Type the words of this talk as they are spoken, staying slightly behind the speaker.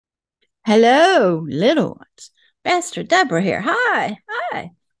Hello, little ones. Pastor Deborah here. Hi, hi.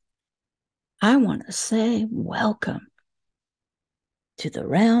 I want to say welcome to the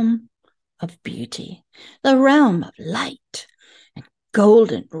realm of beauty, the realm of light and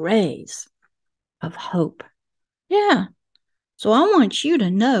golden rays of hope. Yeah. So I want you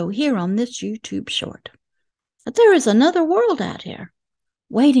to know here on this YouTube short that there is another world out here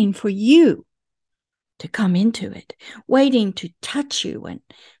waiting for you to come into it, waiting to touch you and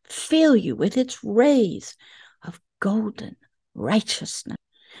fill you with its rays of golden righteousness.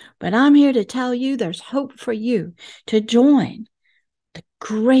 But I'm here to tell you there's hope for you to join the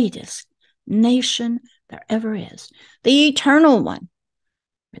greatest nation there ever is, the eternal one,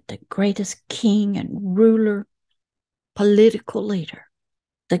 with the greatest king and ruler, political leader,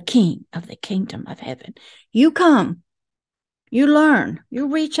 the king of the kingdom of heaven. You come, you learn,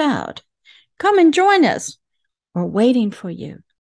 you reach out. Come and join us. We're waiting for you.